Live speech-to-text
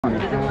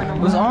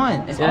It was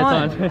on. It's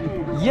on. It's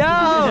on. Yo!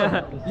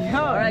 Yo!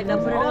 Alright, now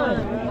put it on.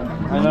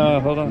 I know,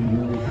 hold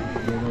on.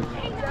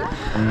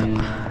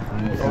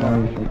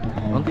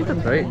 I don't think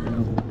that's right.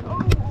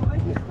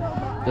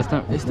 This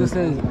time. It still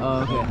says,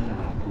 oh, okay.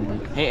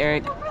 Hey,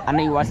 Eric. I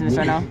know you're watching this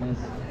right now.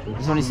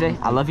 Just want to say,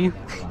 I love you.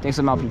 Thanks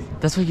for helping.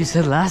 That's what you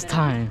said last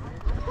time.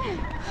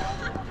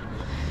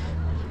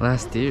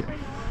 Last year.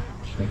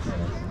 Here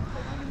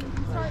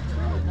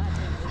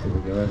we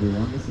go,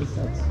 everyone. This is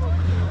sets.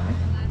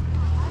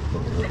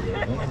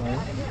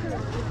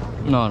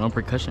 No, no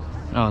percussion.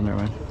 Oh, never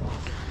mind.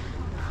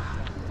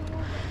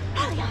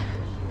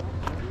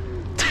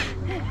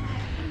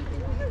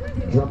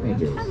 Drum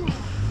majors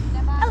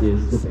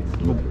is the thing.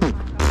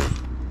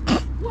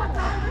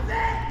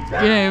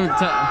 Yeah,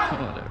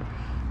 whatever.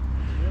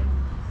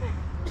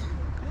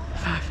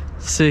 5,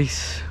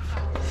 6.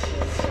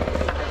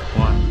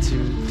 1,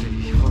 2,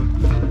 3, 4,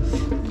 5.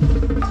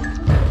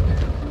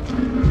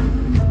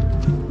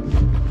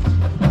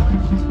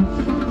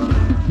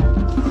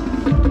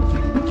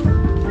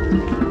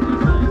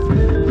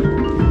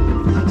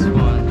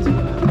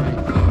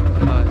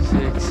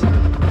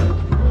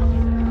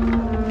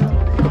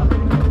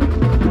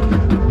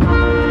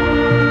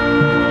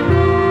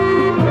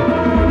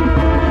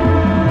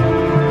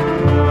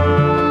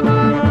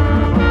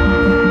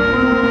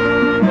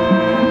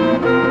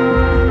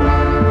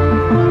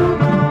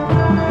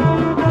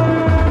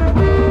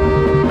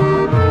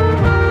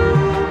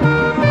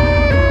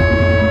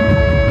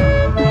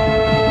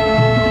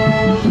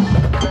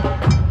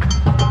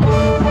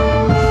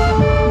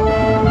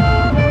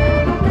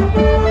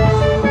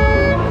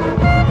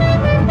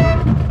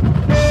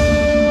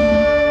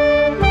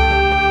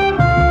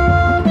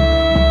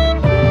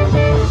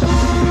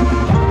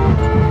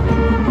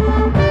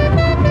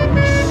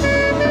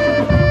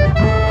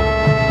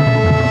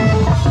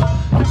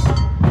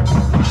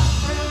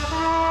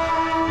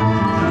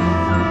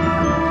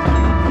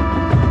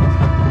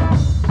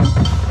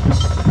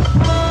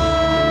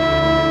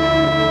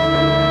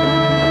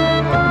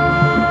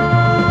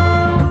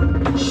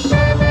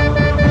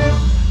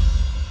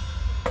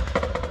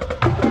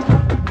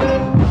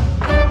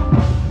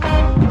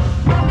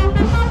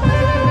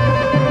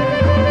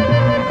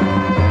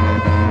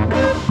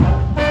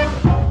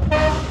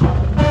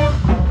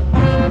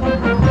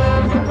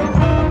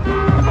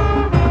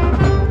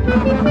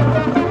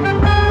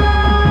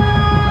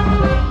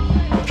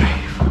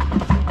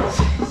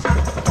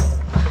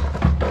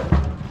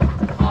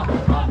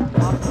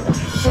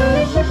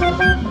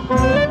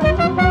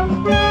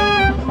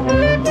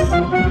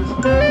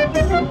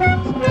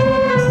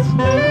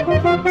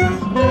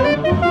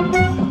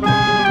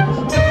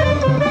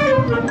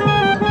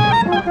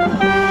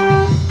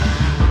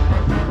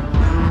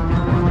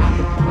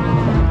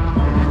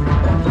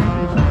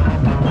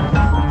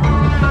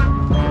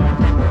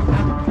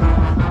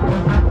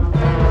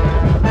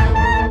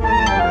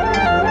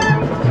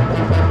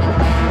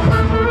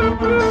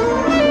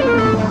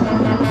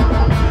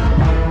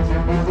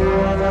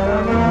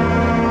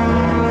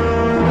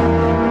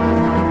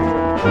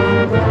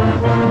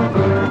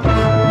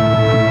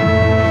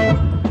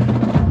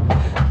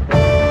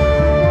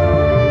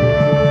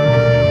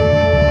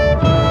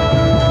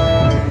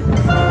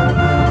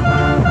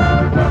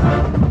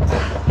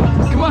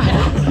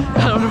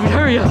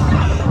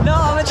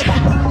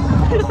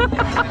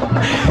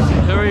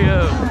 Hurry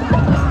up.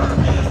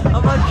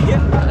 I'm on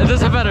camera. It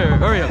doesn't matter.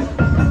 Hurry up.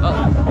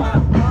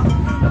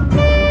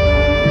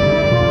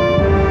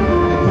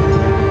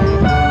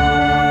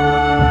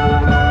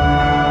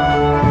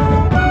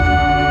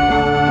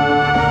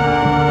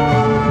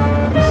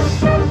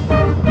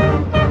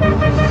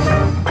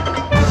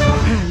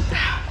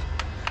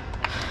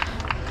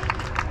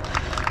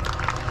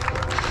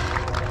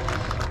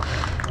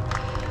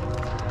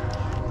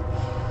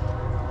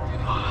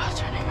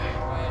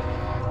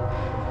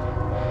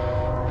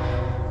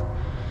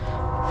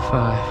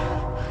 Five,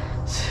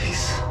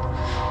 6,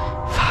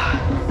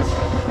 5.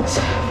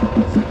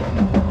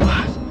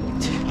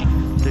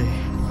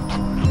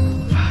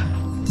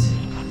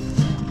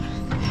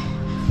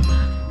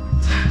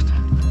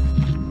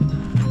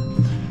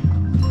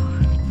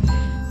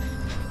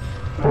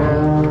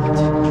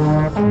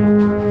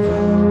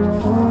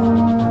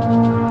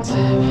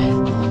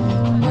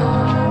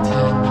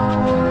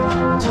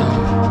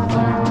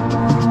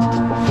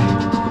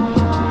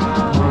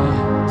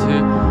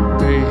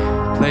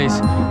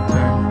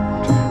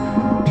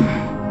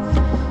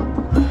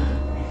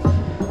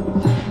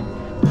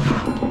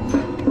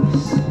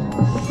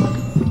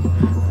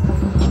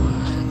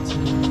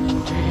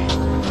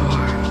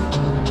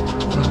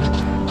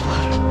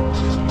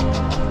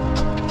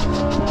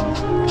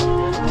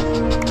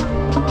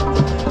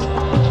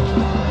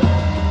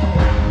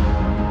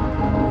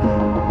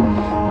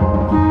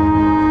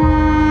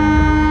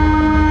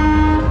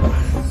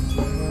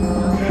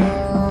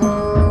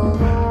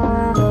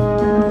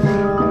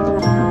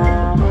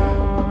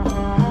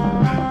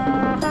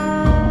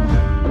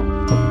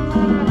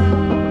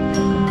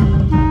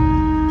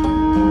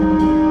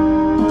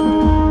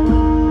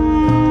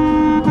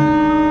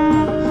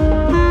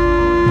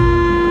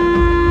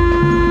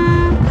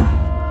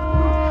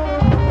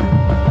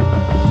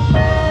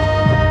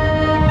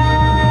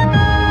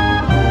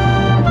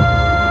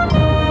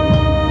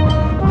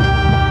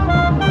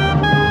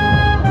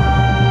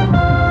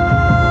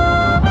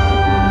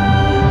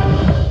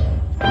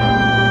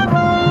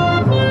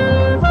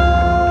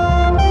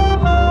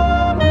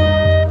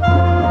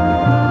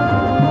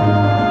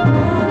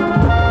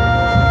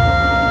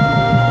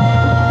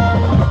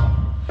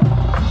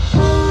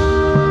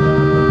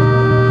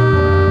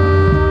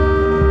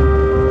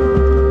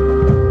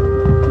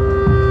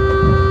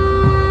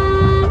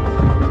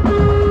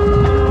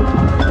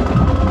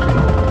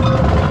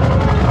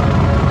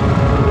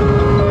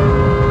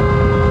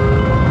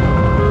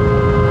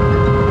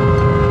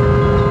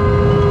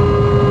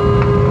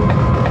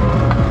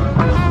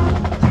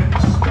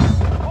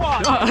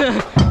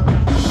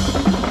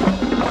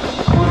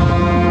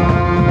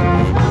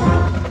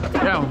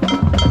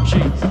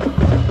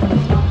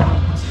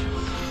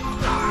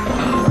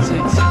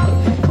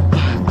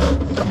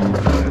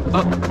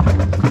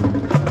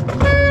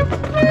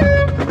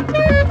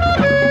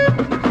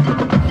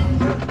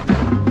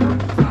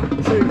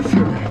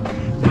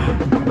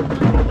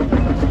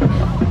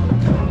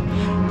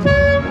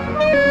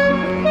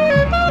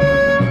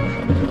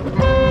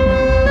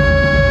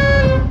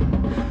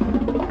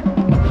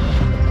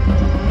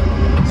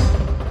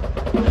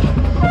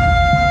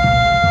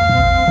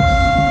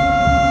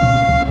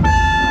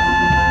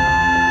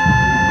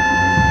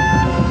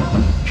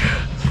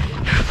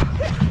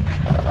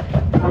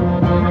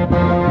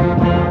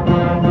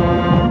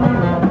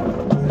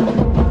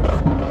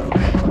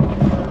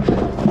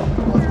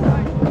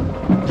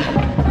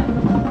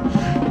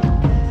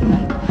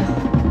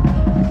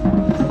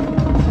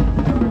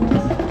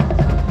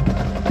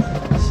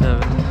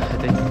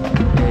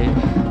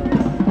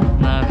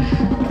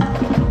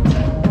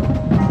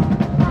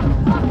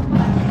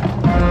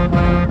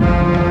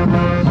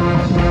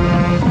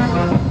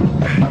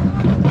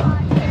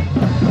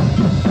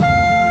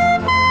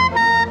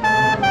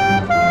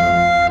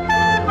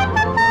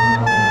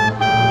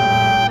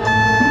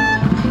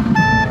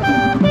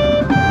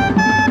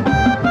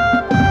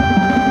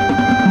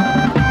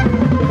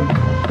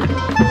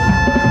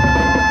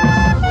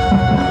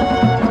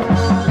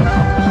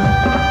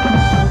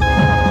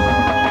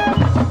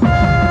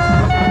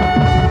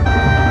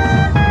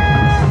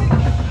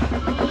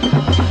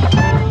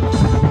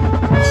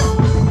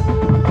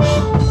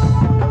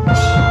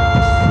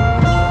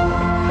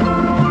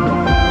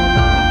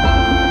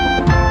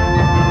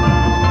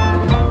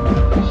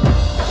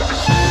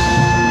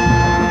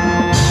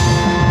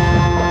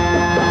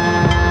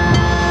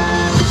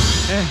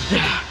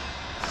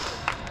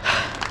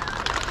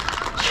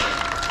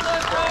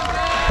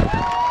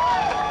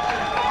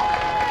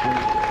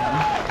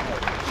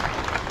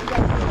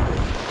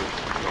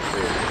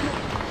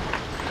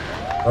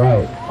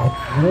 Right.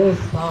 At this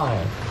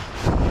time,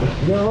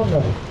 if you're on the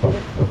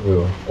pit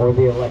crew or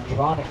the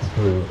electronics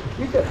crew, if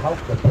you could help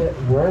the pit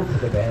roll to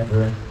the band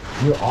room,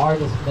 you are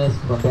dismissed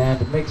from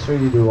band. Make sure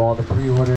you do all the pre-order